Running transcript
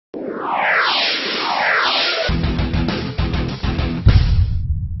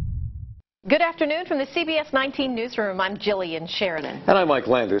Good afternoon from the CBS 19 newsroom. I'm Jillian Sheridan. And I'm Mike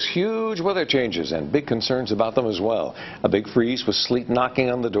Landis. Huge weather changes and big concerns about them as well. A big freeze with sleet knocking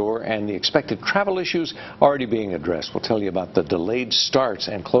on the door and the expected travel issues already being addressed. We'll tell you about the delayed starts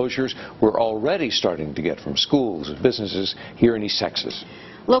and closures we're already starting to get from schools and businesses here in East Texas.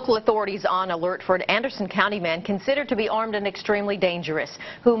 Local authorities on alert for an Anderson County man considered to be armed and extremely dangerous,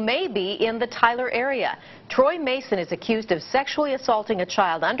 who may be in the Tyler area. Troy Mason is accused of sexually assaulting a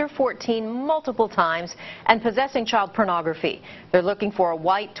child under 14 multiple times and possessing child pornography. They're looking for a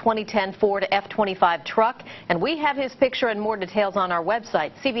white 2010 Ford F-25 truck, and we have his picture and more details on our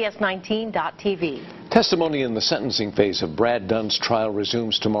website, cbs19.tv. Testimony in the sentencing phase of Brad Dunn's trial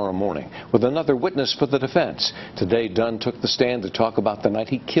resumes tomorrow morning with another witness for the defense. Today, Dunn took the stand to talk about the night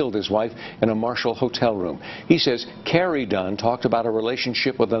he killed his wife in a Marshall hotel room. He says Carrie Dunn talked about a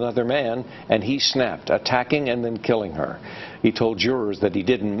relationship with another man and he snapped, attacking and then killing her. He told jurors that he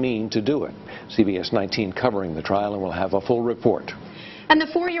didn't mean to do it. CBS 19 covering the trial and will have a full report. And the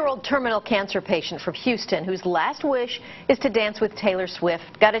 4-year-old terminal cancer patient from Houston, whose last wish is to dance with Taylor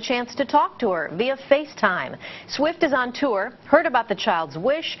Swift, got a chance to talk to her via FaceTime. Swift is on tour, heard about the child's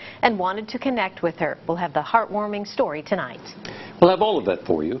wish, and wanted to connect with her. We'll have the heartwarming story tonight. We'll have all of that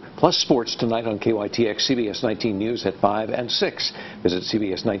for you, plus sports tonight on KYTX CBS 19 News at 5 and 6. Visit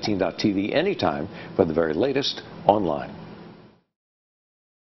cbs19.tv anytime for the very latest online.